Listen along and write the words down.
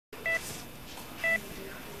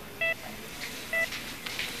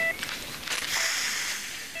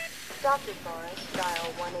Dr. Forrest,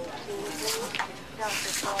 dial 118, please. Dr.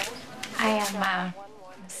 Forrest. I am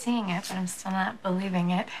seeing it, but I'm still not believing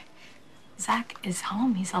it. Zach is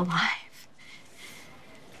home. He's alive.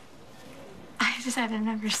 I've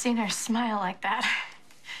never seen her smile like that.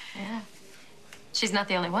 Yeah. She's not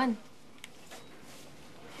the only one.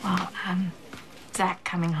 Well, Zach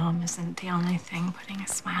coming home isn't the only thing putting a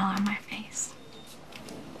smile on my face.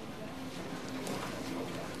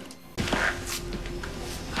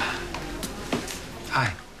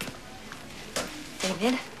 Hi.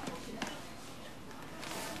 David?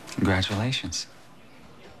 Congratulations.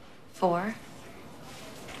 For?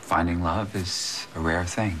 Finding love is a rare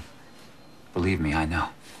thing. Believe me, I know.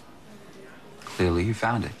 Clearly, you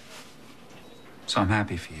found it. So I'm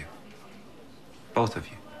happy for you. Both of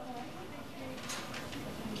you.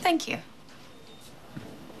 Thank you.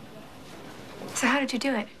 So how did you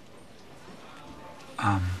do it?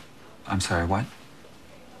 I'm sorry, what?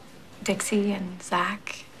 Dixie and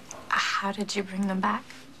Zach, how did you bring them back?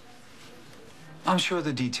 I'm sure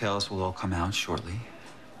the details will all come out shortly.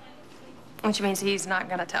 Which means he's not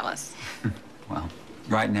gonna tell us. Well,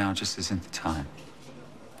 right now just isn't the time.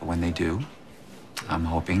 But when they do, I'm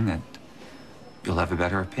hoping that you'll have a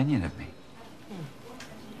better opinion of me.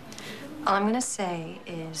 All I'm gonna say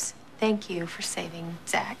is thank you for saving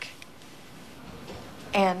Zach.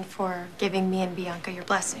 And for giving me and Bianca your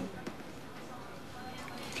blessing.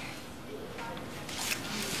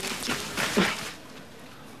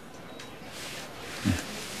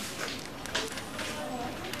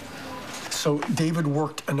 So David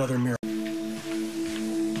worked another miracle.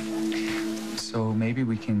 So maybe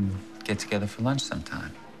we can get together for lunch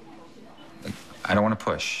sometime. Like, I don't want to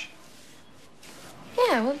push.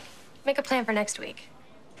 Yeah, we'll make a plan for next week.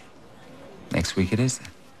 Next week it is then.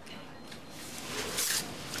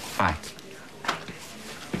 Bye.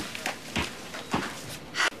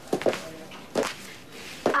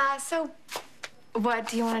 So what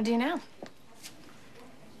do you want to do now?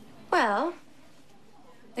 Well,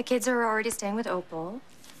 the kids are already staying with Opal.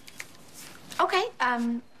 Okay,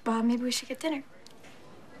 well, maybe we should get dinner.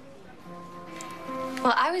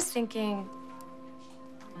 Well, I was thinking...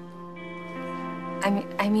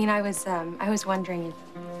 I was wondering if...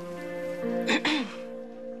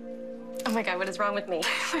 Oh my God, what is wrong with me?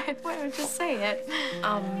 Why don't you just say it?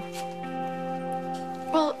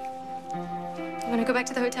 Well, you want to go back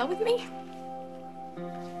to the hotel with me?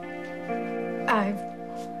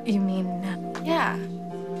 You mean... Yeah.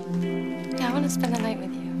 Yeah, I want to spend the night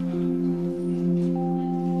with you.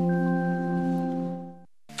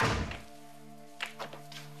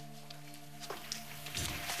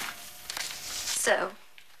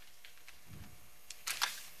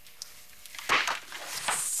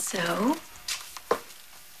 So,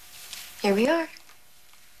 here we are.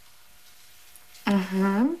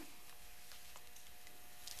 Mm-hmm.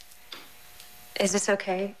 Is this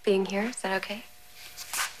okay, being here? Is that okay?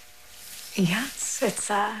 Yes, it's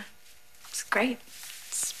great.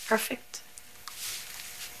 It's perfect.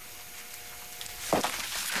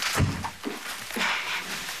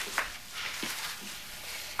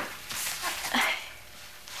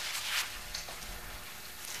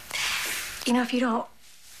 You know, if you don't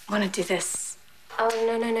want to do this... Oh,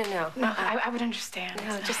 no. No, I would understand.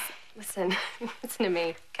 No, just listen. Listen to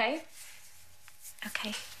me, okay?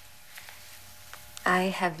 Okay. I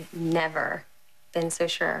have never been so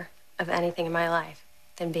sure of anything in my life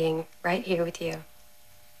than being right here with you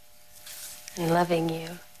and loving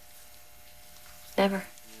you. Never.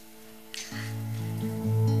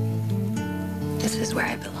 This is where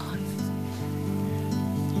I belong.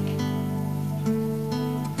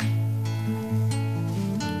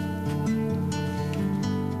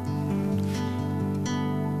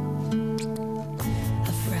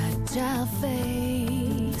 Fragile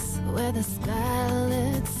face with a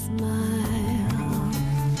scarlet smile.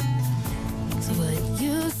 It's what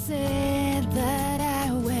you said that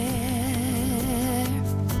I wear.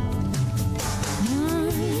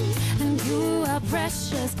 And you are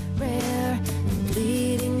precious, rare, and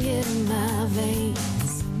bleeding in my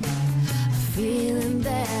veins. A feeling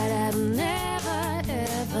that I've never,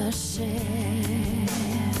 ever shared.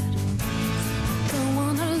 Don't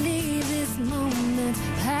wanna leave this moment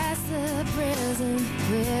past the present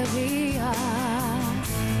where we are.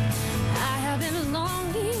 I have been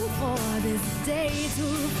longing for this day to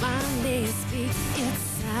finally speak its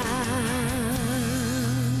sound.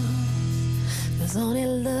 There's only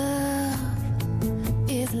love